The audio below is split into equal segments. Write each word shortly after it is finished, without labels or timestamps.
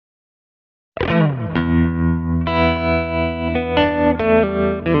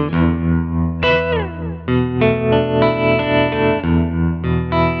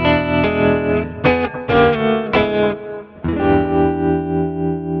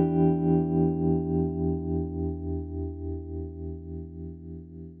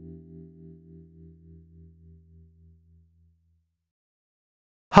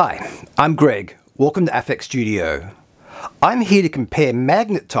Hi, I'm Greg. Welcome to Affect Studio. I'm here to compare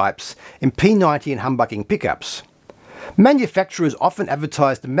magnet types in P90 and humbucking pickups. Manufacturers often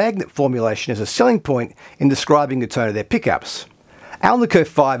advertise the magnet formulation as a selling point in describing the tone of their pickups. Alnico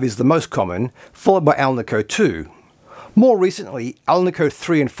 5 is the most common, followed by Alnico 2. More recently, Alnico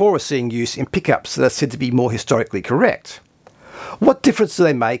 3 and 4 are seeing use in pickups that are said to be more historically correct. What difference do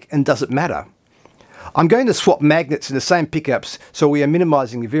they make, and does it matter? I'm going to swap magnets in the same pickups, so we are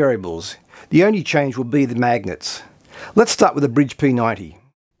minimizing the variables. The only change will be the magnets. Let's start with a bridge P90.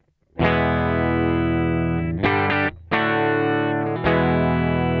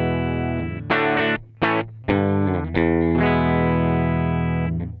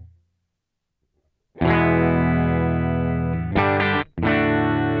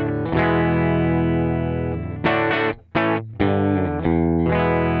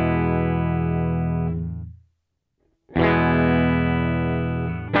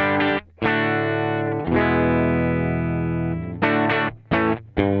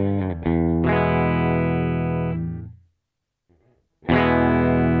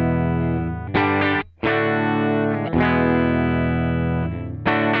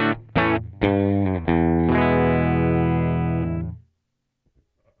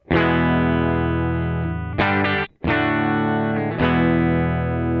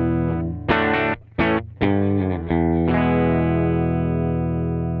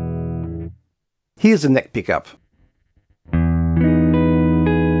 Here's the neck pickup.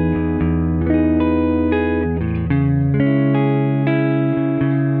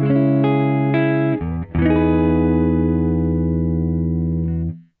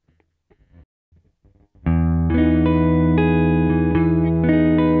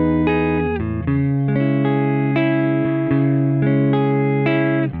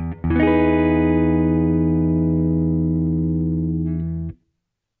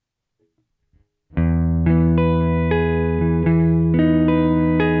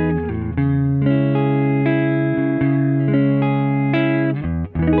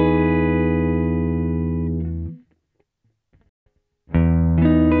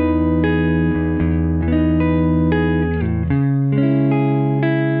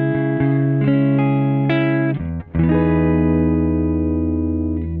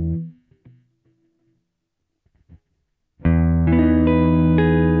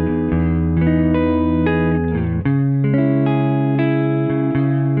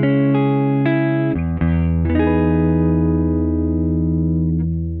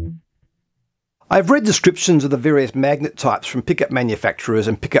 I've read descriptions of the various magnet types from pickup manufacturers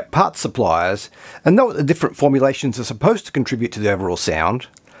and pickup parts suppliers and know that the different formulations are supposed to contribute to the overall sound.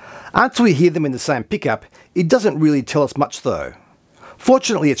 Until we hear them in the same pickup, it doesn't really tell us much though.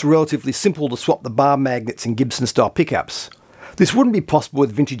 Fortunately, it's relatively simple to swap the bar magnets in Gibson style pickups. This wouldn't be possible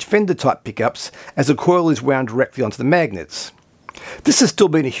with vintage Fender type pickups, as the coil is wound directly onto the magnets. This has still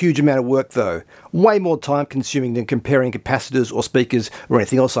been a huge amount of work though, way more time consuming than comparing capacitors or speakers or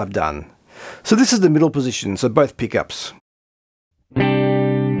anything else I've done. So this is the middle position, so both pickups.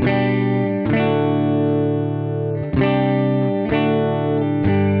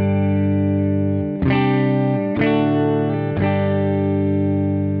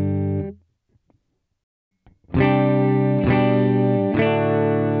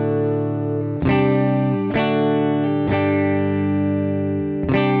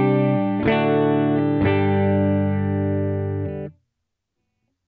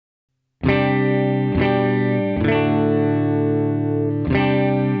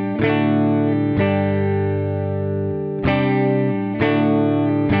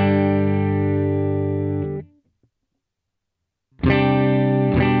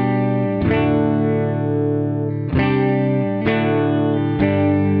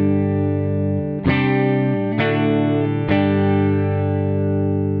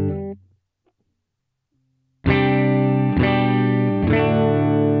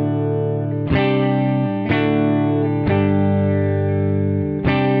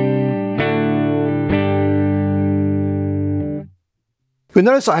 You'll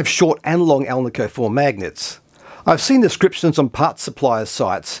notice I have short and long Alnico 4 magnets. I've seen descriptions on parts suppliers'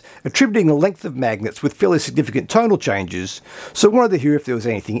 sites attributing the length of magnets with fairly significant tonal changes, so I wanted to hear if there was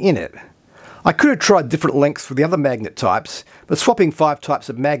anything in it. I could have tried different lengths for the other magnet types, but swapping 5 types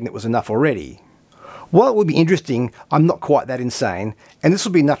of magnet was enough already. While it would be interesting, I'm not quite that insane, and this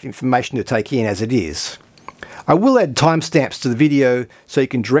will be enough information to take in as it is. I will add timestamps to the video so you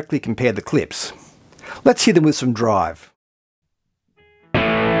can directly compare the clips. Let's hear them with some drive.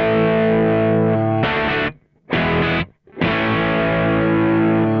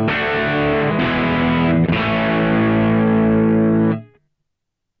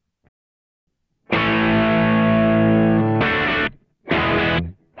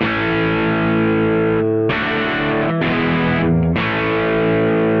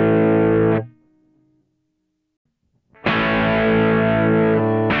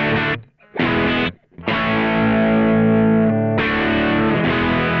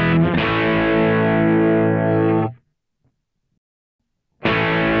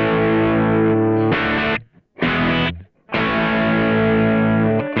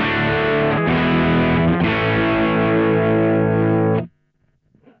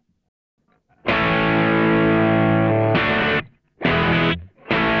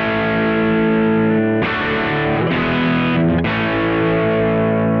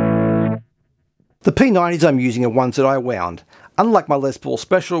 The P90s I'm using are ones that I wound. Unlike my Les Paul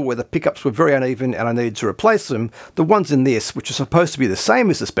Special, where the pickups were very uneven and I needed to replace them, the ones in this, which are supposed to be the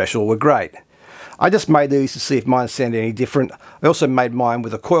same as the Special, were great. I just made these to see if mine sounded any different. I also made mine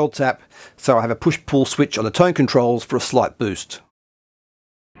with a coil tap, so I have a push-pull switch on the tone controls for a slight boost.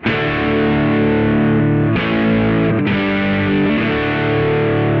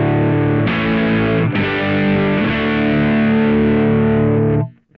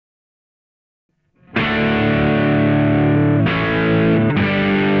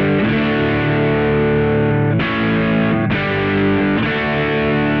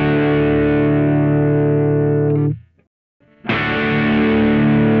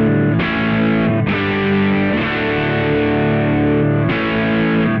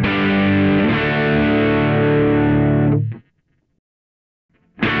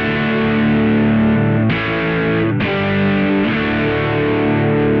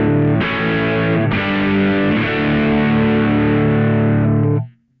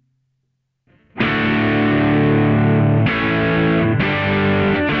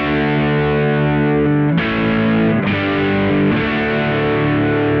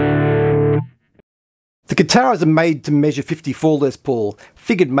 The guitars are made to measure 54 Les Paul,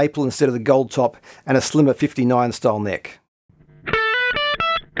 figured maple instead of the gold top, and a slimmer 59 style neck.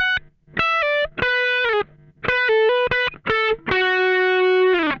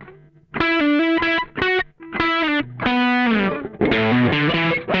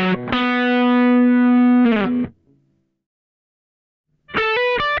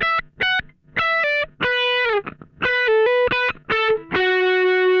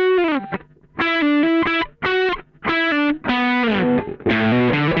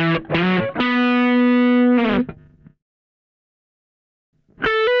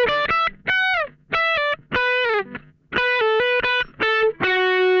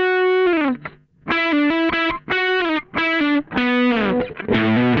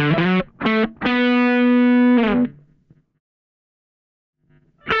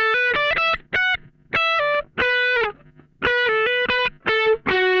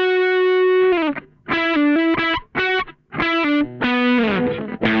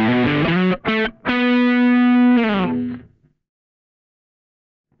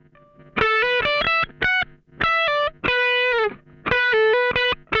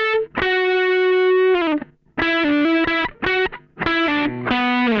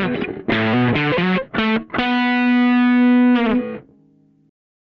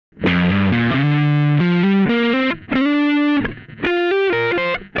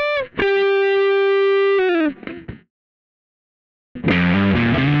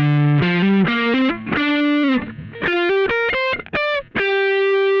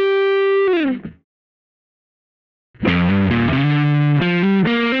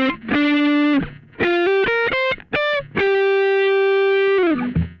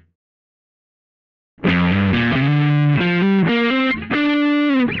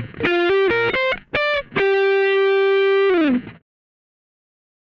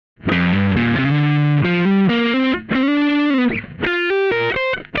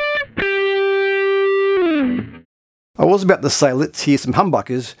 I was about to say let's hear some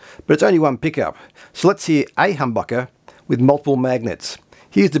humbuckers, but it's only one pickup. So let's hear a humbucker with multiple magnets.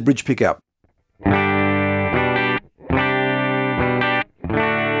 Here's the bridge pickup.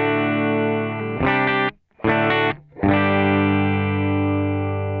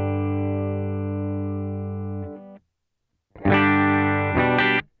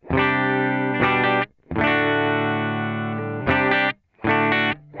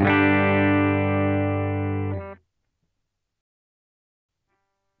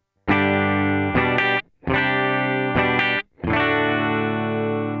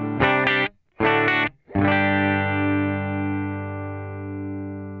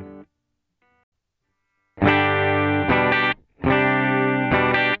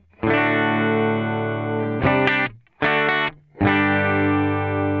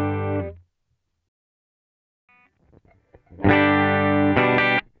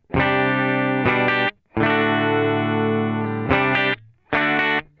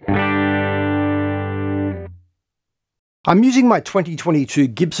 I'm using my 2022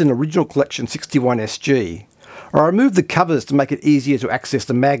 Gibson Original Collection 61 SG. I removed the covers to make it easier to access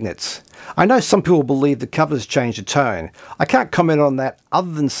the magnets. I know some people believe the covers change the tone. I can't comment on that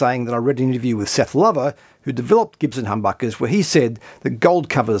other than saying that I read an interview with Seth Lover, who developed Gibson humbuckers, where he said that gold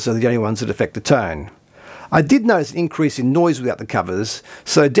covers are the only ones that affect the tone. I did notice an increase in noise without the covers,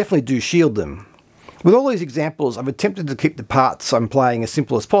 so definitely do shield them. With all these examples, I've attempted to keep the parts I'm playing as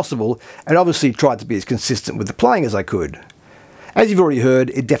simple as possible, and obviously tried to be as consistent with the playing as I could. As you've already heard,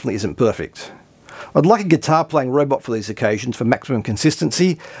 it definitely isn't perfect. I'd like a guitar playing robot for these occasions for maximum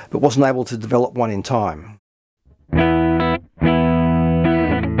consistency, but wasn't able to develop one in time.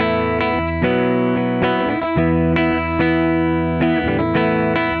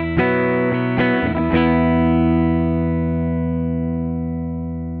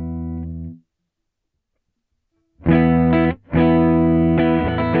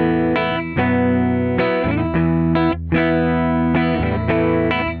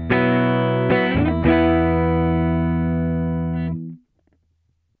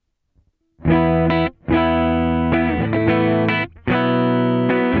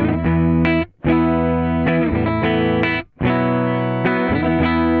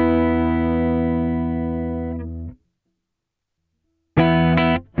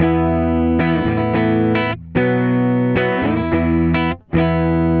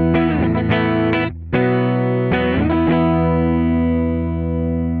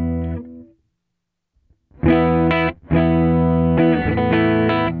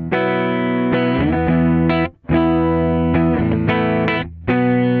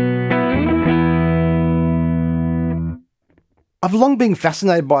 I've long been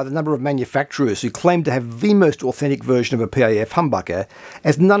fascinated by the number of manufacturers who claim to have the most authentic version of a PAF humbucker,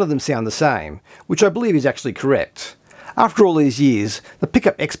 as none of them sound the same, which I believe is actually correct. After all these years, the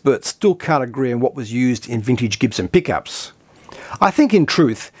pickup experts still can't agree on what was used in vintage Gibson pickups. I think in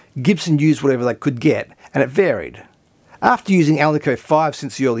truth, Gibson used whatever they could get, and it varied. After using Alnico 5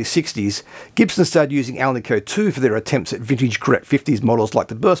 since the early 60s, Gibson started using Alnico 2 for their attempts at vintage correct 50s models like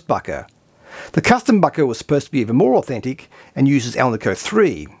the burst bucker. The custom bucker was supposed to be even more authentic and uses Alnico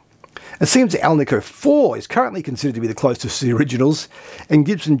 3. It seems that Alnico 4 is currently considered to be the closest to the originals, and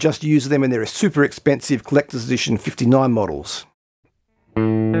Gibson just uses them in their super expensive collector's edition 59 models.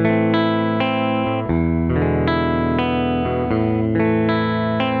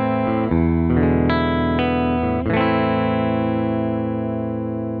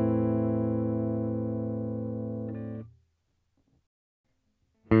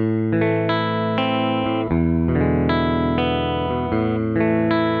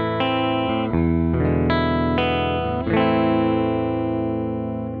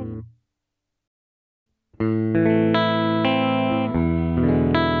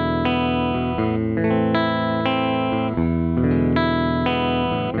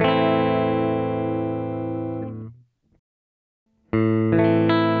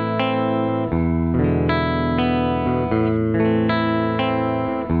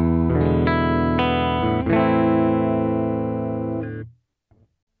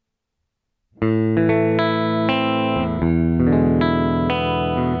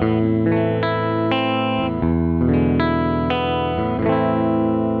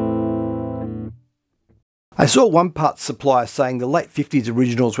 I saw one parts supplier saying the late 50s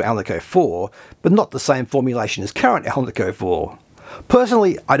originals were Alnico 4, but not the same formulation as current Alnico 4.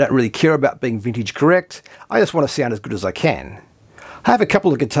 Personally, I don't really care about being vintage correct, I just want to sound as good as I can. I have a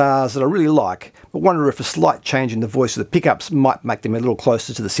couple of guitars that I really like, but wonder if a slight change in the voice of the pickups might make them a little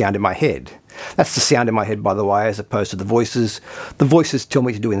closer to the sound in my head. That's the sound in my head, by the way, as opposed to the voices. The voices tell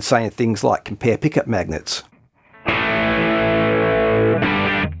me to do insane things like compare pickup magnets.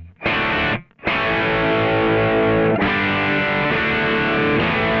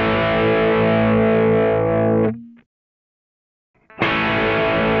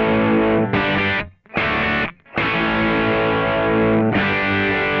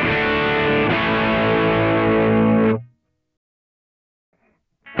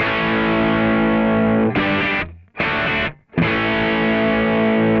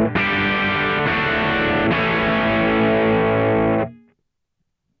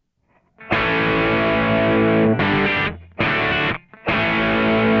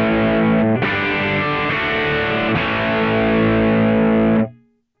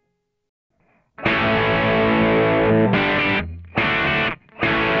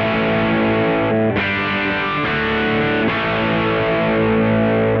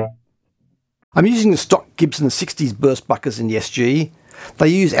 I'm using the stock Gibson 60s burst buckers in the SG. They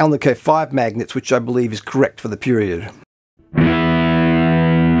use Alnico 5 magnets, which I believe is correct for the period.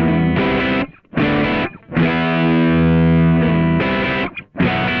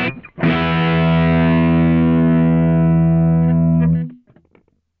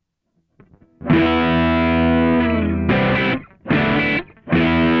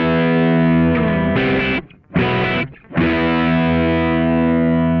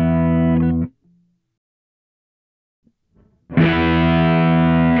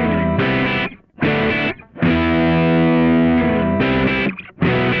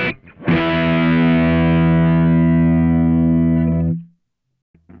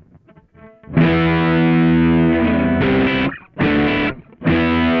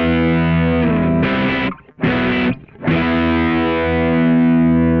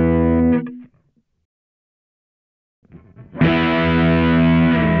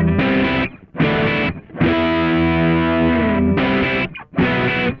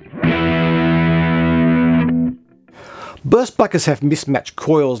 Burst buckers have mismatched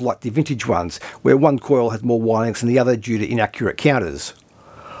coils like the vintage ones, where one coil has more windings than the other due to inaccurate counters.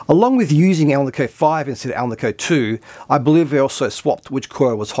 Along with using Alnico 5 instead of Alnico 2, I believe they also swapped which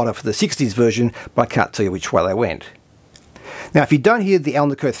coil was hotter for the 60s version, but I can't tell you which way they went. Now, if you don't hear the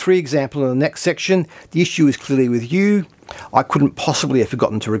Alnico 3 example in the next section, the issue is clearly with you. I couldn't possibly have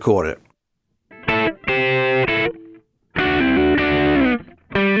forgotten to record it.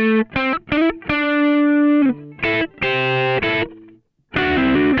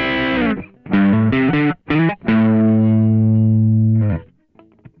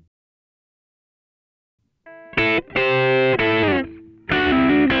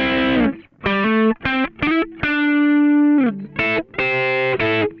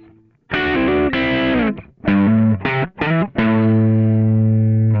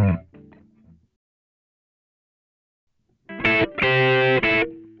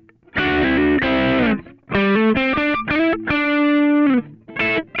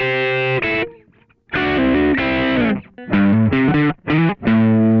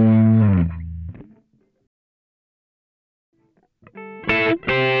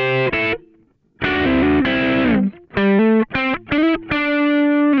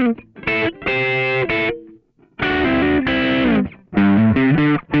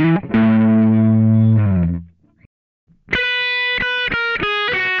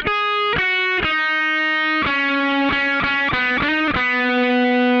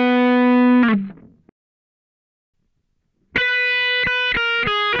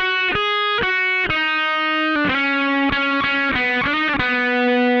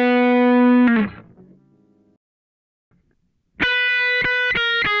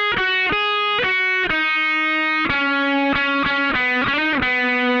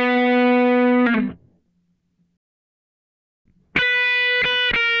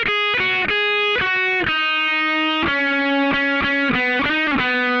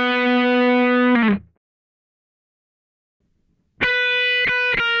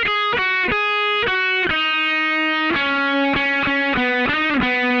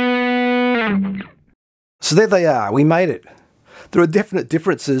 So there they are, we made it. There are definite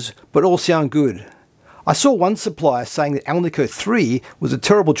differences, but all sound good. I saw one supplier saying that Alnico 3 was a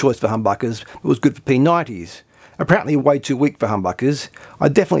terrible choice for humbuckers, but was good for P90s. Apparently way too weak for humbuckers. I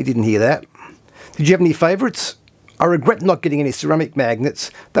definitely didn't hear that. Did you have any favourites? I regret not getting any ceramic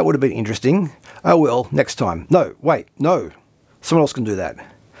magnets. That would have been interesting. Oh well, next time. No, wait, no. Someone else can do that.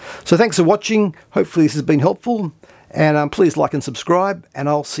 So thanks for watching. Hopefully this has been helpful. And please like and subscribe, and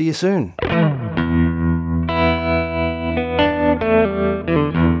I'll see you soon.